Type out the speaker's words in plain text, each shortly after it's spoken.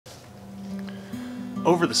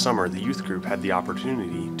Over the summer, the youth group had the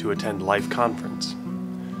opportunity to attend Life Conference.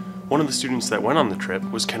 One of the students that went on the trip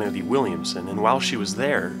was Kennedy Williamson, and while she was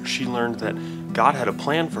there, she learned that God had a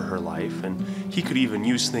plan for her life, and He could even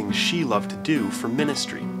use things she loved to do for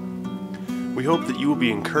ministry. We hope that you will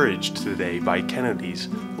be encouraged today by Kennedy's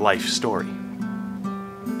life story.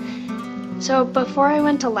 So before I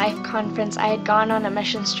went to Life Conference, I had gone on a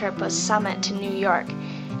missions trip with Summit to New York.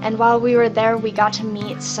 And while we were there, we got to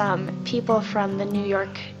meet some people from the New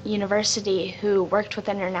York University who worked with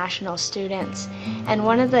international students. And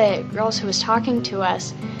one of the girls who was talking to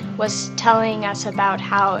us was telling us about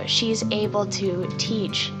how she's able to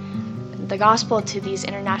teach the gospel to these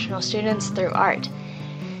international students through art.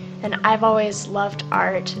 And I've always loved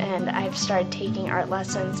art, and I've started taking art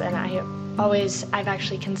lessons, and I've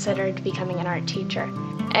actually considered becoming an art teacher.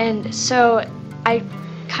 And so I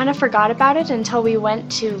kind of forgot about it until we went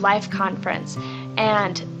to Life Conference,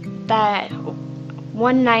 and that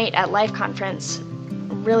one night at Life Conference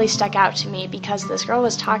really stuck out to me because this girl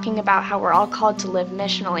was talking about how we're all called to live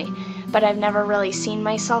missionally, but I've never really seen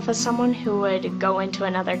myself as someone who would go into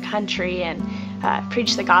another country and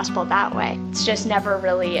preach the gospel that way. It's just never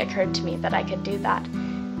really occurred to me that I could do that.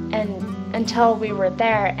 And until we were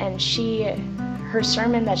there, and her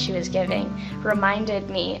sermon that she was giving reminded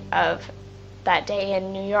me of that day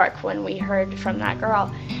in New York when we heard from that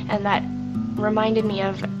girl, and that reminded me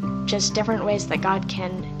of just different ways that God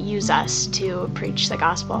can use us to preach the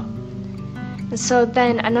gospel. And so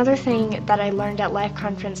then another thing that I learned at Life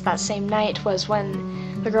Conference that same night was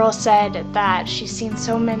when the girl said that she's seen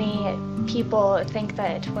so many people think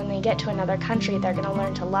that when they get to another country they're going to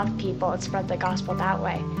learn to love people and spread the gospel that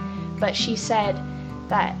way. But she said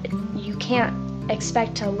that you can't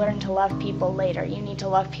expect to learn to love people later. You need to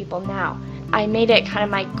love people now. I made it kind of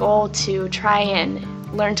my goal to try and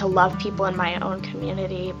learn to love people in my own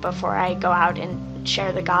community before I go out and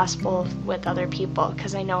share the gospel with other people,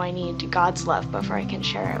 because I know I need God's love before I can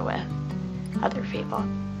share it with other people.